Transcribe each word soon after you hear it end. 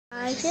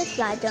I just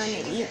got done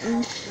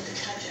eating.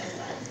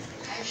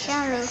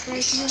 Shadow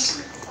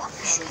face.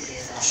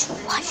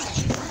 Watch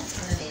this.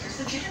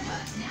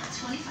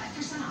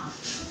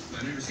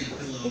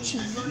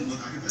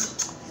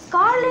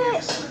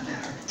 Scarlet!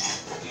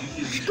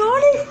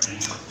 Scarlet!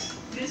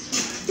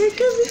 Here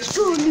comes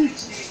Scarlet!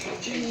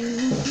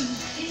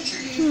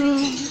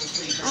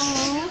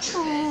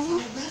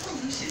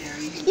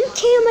 You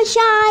camera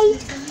shy!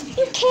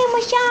 You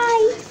camera shy!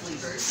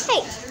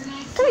 Hey,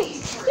 come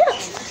here! Look!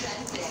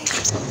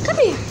 Come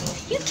here!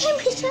 You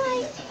camera shy!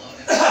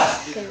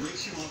 Okay.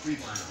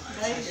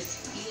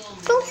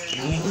 Go!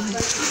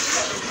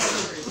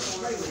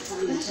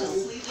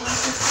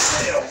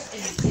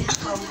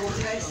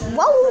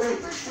 Whoa!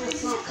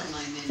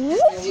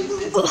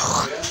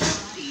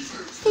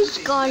 Hey,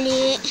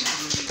 Scarlet.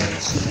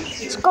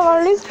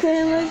 Scarlet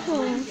camera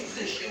home.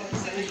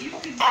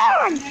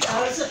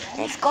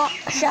 It's got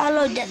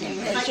shallow doesn't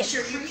make Make it.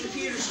 sure your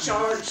computer's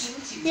charged.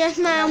 Yes,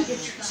 ma'am. Get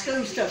your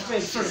school stuff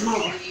ready for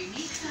tomorrow.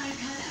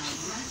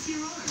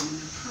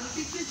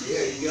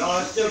 Yeah,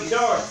 y'all still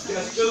charged.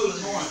 Got school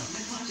this morning.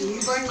 When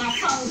you bring my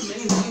phone to me,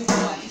 you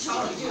can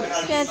charge it.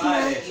 Yes,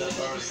 ma'am.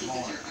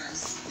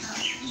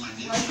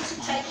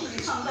 Take it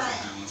and come back.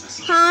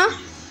 Huh?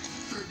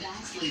 For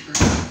back sleepers,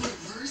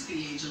 reverse the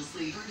angel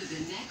sleeper to the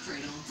neck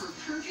cradle for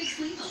perfect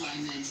sleep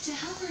alignment to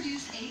help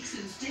reduce aches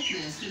and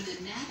stiffness in the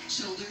neck,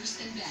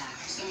 shoulders, and back.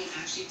 Someone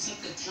actually took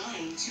the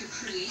time to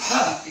create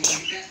something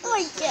that Oh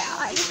my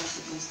God.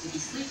 supposed to be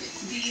sleeping.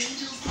 The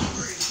angel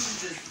sleeper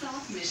includes a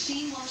soft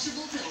machine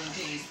washable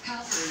pillowcase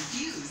covers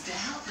used to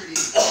help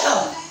reduce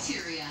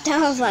bacteria.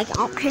 That was like,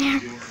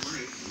 okay.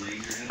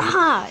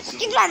 Ah,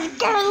 you gotta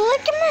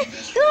look at me.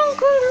 You don't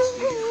go.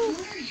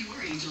 Order your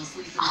angel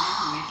sleeper now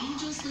at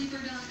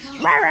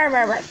angelsleeper.com.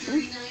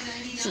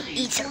 She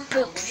eats her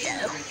poop,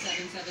 though.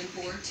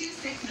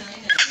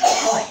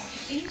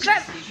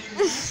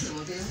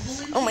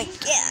 Oh my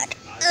God.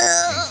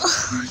 Ugh.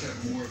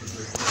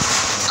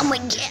 Oh my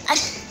God.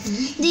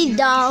 These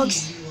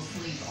dogs.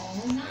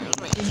 Oh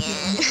my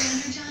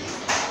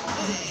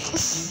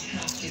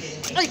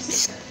God.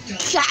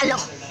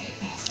 Shallow.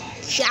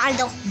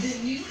 Shallow.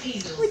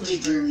 What did you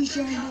do,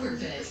 Shallow?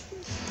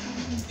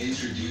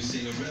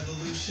 Introducing a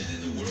revolution in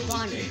the world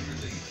of pain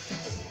relief.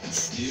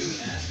 New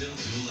Advil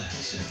Dual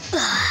Action.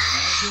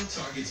 Advil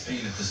targets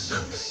pain at the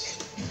source.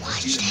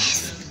 Watch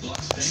this.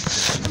 Blocks pain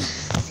symptoms.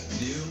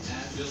 New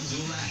Advil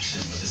Dual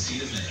Action with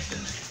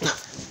acetaminophen.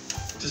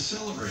 To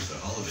celebrate the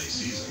holiday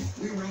season,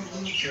 we wrote a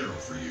little carol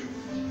for you.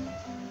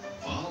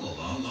 Fa la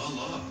la la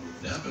la.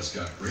 Napa's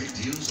got great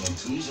deals on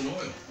tools and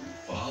oil.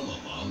 Fa la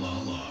la la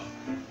la.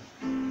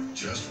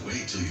 Just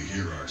wait till you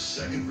hear our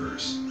second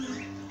verse.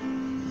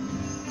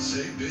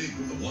 Save big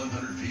with the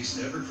 100-piece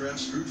Evercraft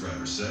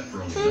screwdriver set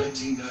for only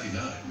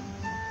 $19.99.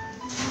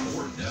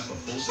 Or Napa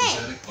full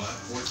synthetic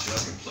 5-quart jug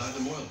and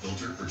platinum oil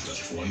filter for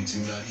just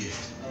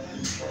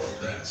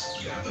 $22.98. That's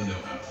Napa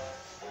know-how.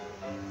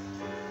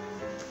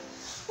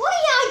 What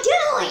are y'all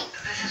doing?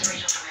 This is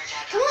Rachel from your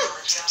dad's Come on.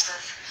 oncology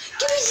office.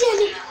 Give me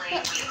Sandy.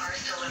 Unfortunately, we are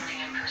still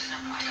limiting in-person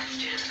appointments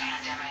due to the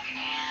pandemic,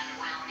 and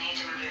we'll need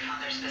to move your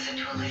father's visit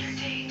to a later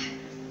date.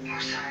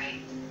 We're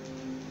sorry.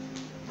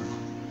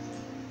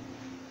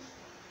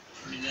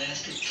 Pretty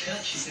nasty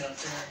cut you got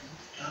there on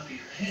top of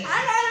your head.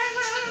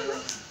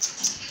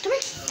 Come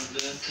here. How's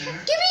that there?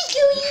 Give me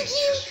Gooey.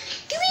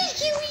 Give me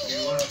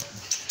Gooey.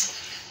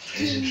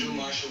 Is it true,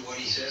 Marshall, what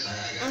he says? I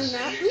got I'm to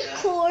not say your time.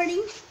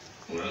 recording.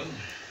 Well,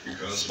 you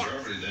caused some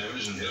property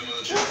damage and hit him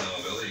with a truck now,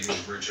 Billy. You was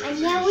pretty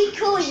I'm not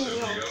recording,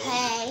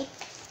 okay?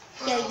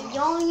 So you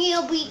don't need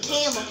to be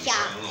camera shy. I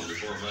don't know,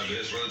 before 5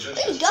 days for the judge.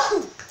 Where you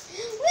going?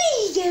 Where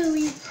you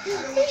going? I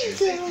don't Where want you you to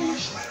think, going?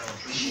 Marshall, I don't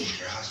appreciate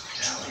your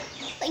hospitality.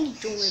 What you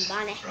doing,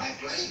 Bonnie? Right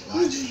place,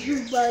 What lots of you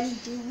here. buddy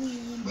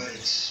doing? But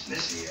it's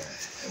Missy, it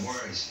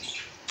worries me.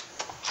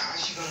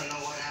 How's she gonna know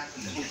what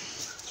happened to me?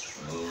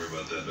 Well, don't worry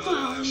about that, Billy.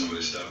 I'll have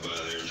somebody stop by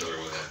there and tell her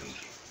what happened.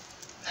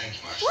 Thank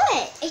you, Marshall.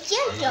 What? It's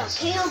just a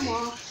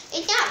camera.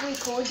 It's not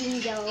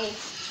recording though.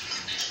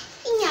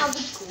 It's not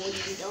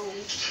recording though.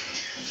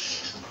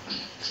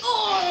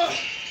 Oh!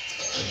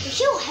 It's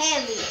so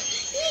heavy.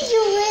 It's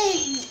so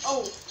heavy.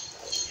 Oh.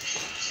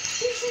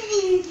 It's so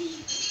heavy.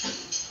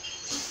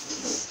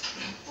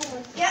 Oh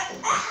my God.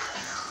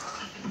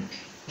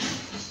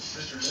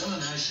 Mr. Dillon,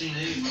 I seen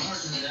Abe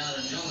Martin down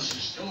in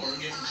Ellis's store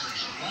getting some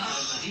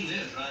supplies, but he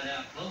lives right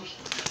out close.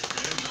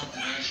 There's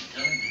nothing I should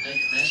tell him to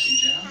take a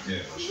message out.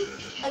 Yeah, well, shit,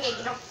 just... Okay,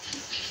 get off.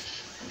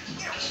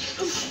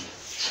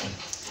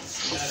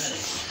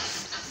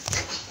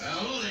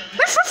 Hello there, man.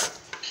 Woof, woof.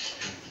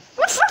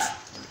 Woof, woof.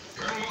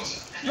 Colonel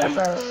Wilson. Woof,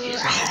 woof.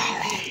 Yes,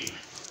 Abe.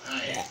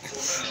 Hi.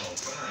 Well,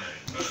 fine,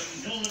 but...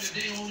 You know what the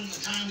deal in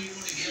the time we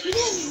were together?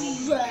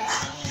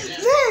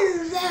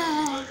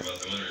 Talk about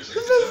the winter of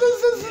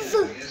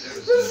 67.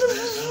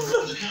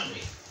 The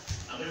company.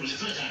 I bet it was a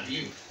good time for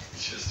you.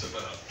 Just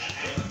about.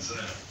 What's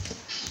that?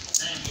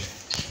 Thank you.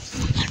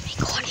 I'm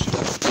recording.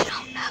 You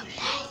don't know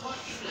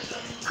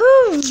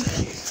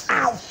that.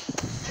 Ow.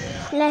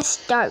 Let's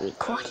start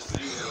recording.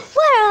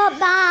 What up,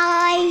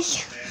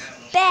 guys?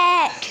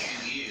 Back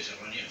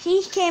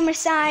She's camera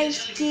shy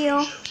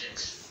still.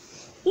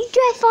 You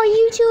dress for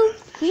YouTube?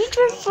 You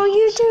dress for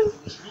YouTube?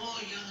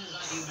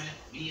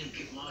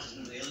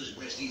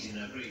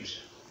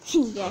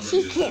 Yeah,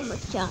 she camera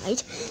shy.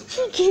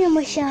 She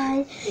camera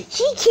shy.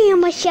 She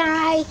camera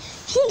shy.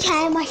 She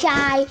camera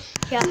shy.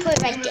 Here, I'll put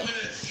it right there.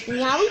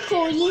 Now we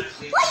call you.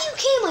 Why you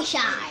camera shy?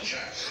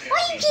 Why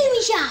you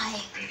camera shy?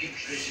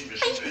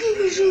 Why you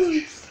camera shy?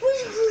 Why you camera shy? Why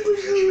you camera shy? Why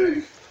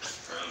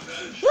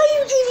you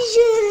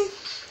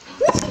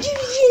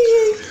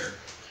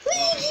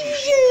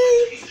camera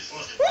shy?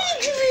 Why you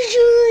camera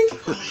shy?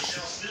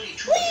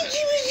 Why you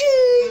camera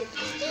shy?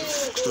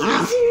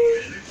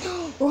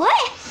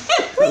 What?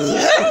 What'd you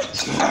say?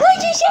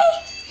 What'd you say?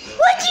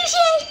 What'd you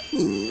say?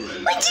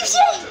 What'd you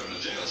say?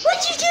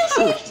 What'd you just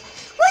say?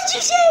 What'd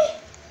you say?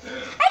 I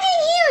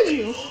didn't hear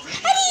you. I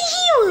didn't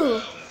hear you.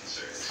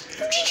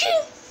 What'd you say?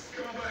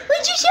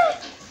 What'd you say?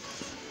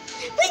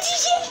 What'd you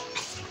say?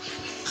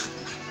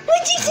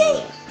 What'd you say?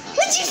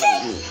 What'd you say?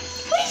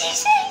 What'd you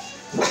say?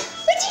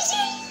 What'd you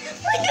say?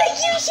 What did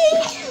you say?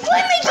 What did you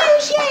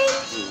say?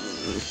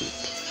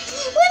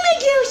 What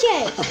did you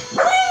say?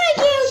 What did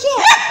you say?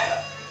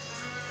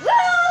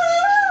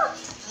 Hello.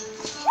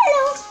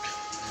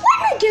 What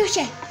am I going to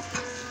say?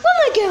 What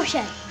am I going to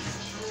say?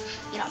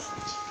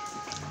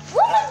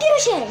 What am I going to say? What am I going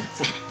to say?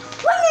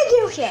 What am I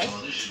going to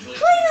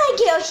say? What am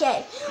I going to say?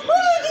 What am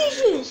I going to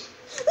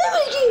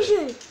say?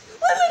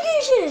 What am I going to say? What am I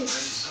going to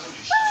say?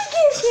 What am I going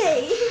to say?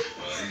 What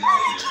am I going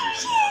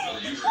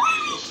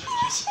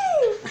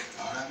to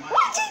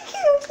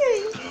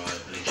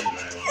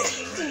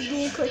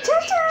say?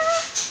 Ta-ta.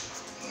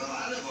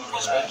 What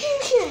am I going to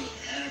say?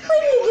 What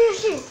am I going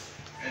to say?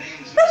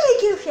 What am I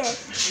going to say?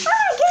 What am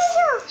I going to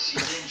say?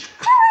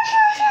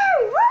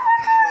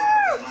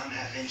 I'm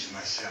half injured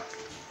myself.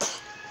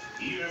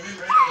 You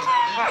remember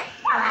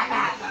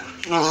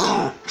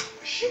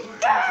Sure. When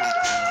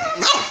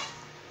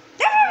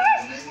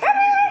they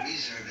wanted me to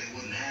reserve, they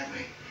wouldn't have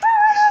me. They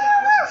said I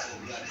wasn't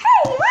full-blooded.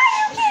 Hey, why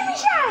you keep me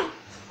shy?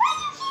 Why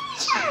you keep me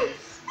shy?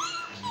 Why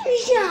you keep me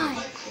shy?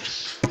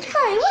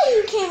 Hey, what are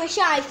you keep me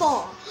shy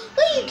for?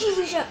 What are you keep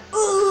me shy?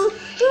 Why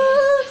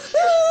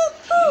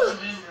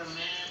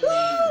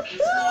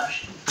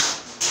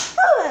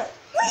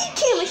you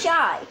keep me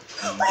shy?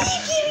 Why you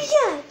keep me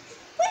shy?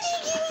 What do you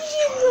keep me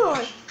shy for?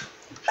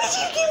 What do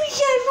you keep me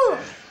shy for?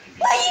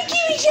 Why you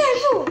keep me shy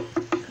for?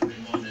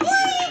 What do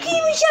you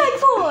keep me shy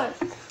for?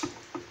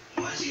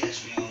 Why does he ask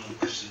me all the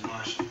questions,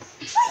 Marshall?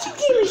 Why you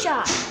keep me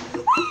shy?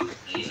 Why you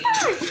keep me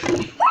shy?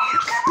 Why you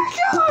keep me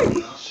shy?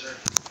 Well, sir.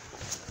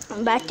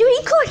 I'm back to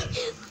record.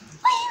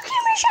 Why you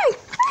keep me shy?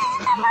 Why you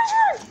keep me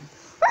shy?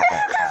 Why you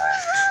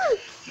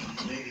keep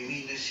me Maybe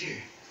meet this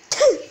here.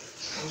 shy?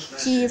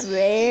 She's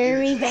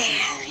very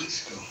bad. Me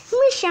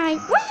shy.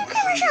 Why you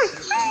keep me shy? Why you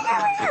keep me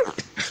shy?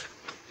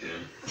 Yeah,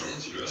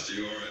 what's the rest of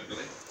you all right,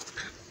 Billy?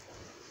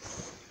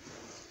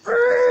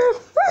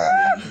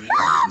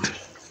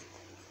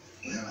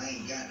 Well, I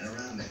ain't gotten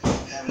around to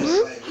having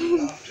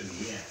somebody off to me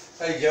yet.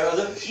 Hey,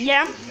 Joseph.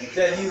 Yeah.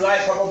 Said you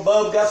like Purple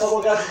Bub got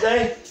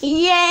today?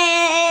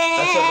 Yeah.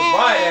 That's something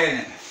bright, ain't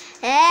it?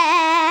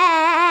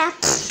 Yeah.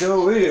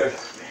 Sure weird.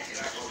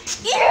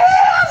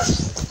 Yeah.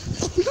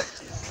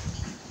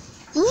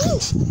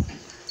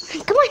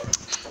 Come on.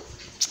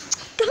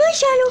 Come on,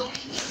 Shiloh.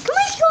 Come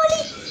on,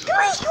 Scotty. Come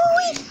on,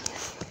 Scotty.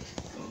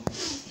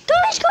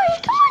 Come on, Scotty.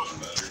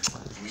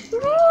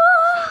 Come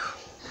on.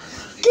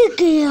 Good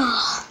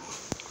girl.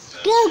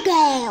 Go,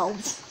 girl.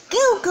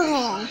 Go,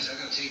 girl.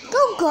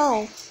 Go,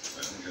 girl. I'm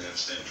gonna have to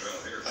stand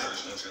trial here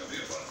first, and that's gonna be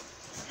about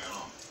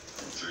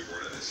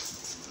 3-4 days.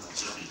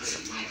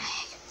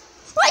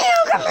 Why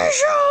you come here,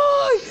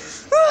 Sean?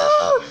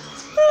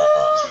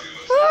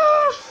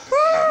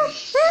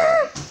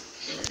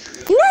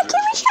 You not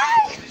give me shy?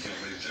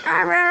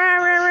 Not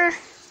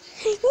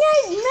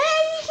me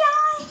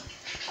shy?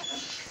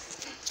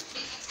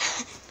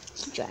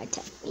 She tried to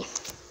tell me.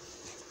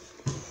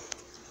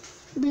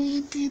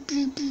 Beep, beep,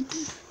 beep, beep,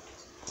 beep.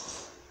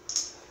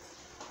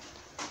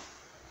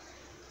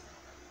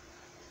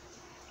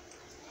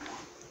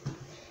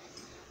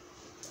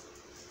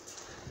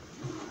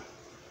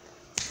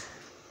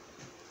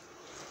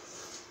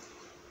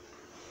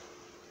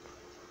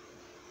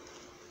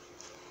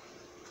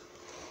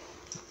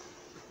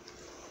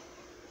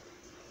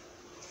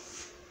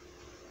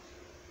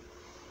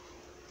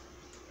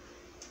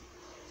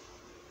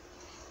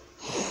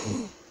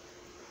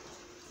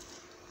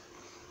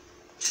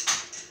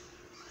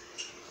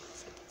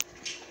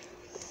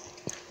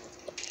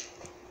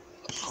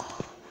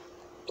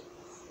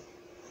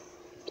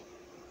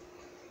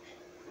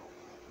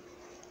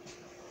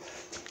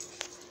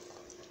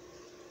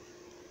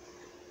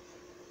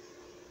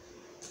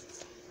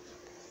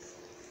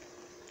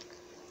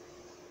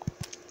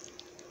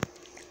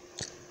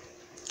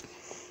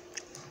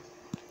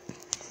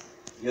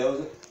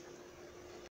 Joseph.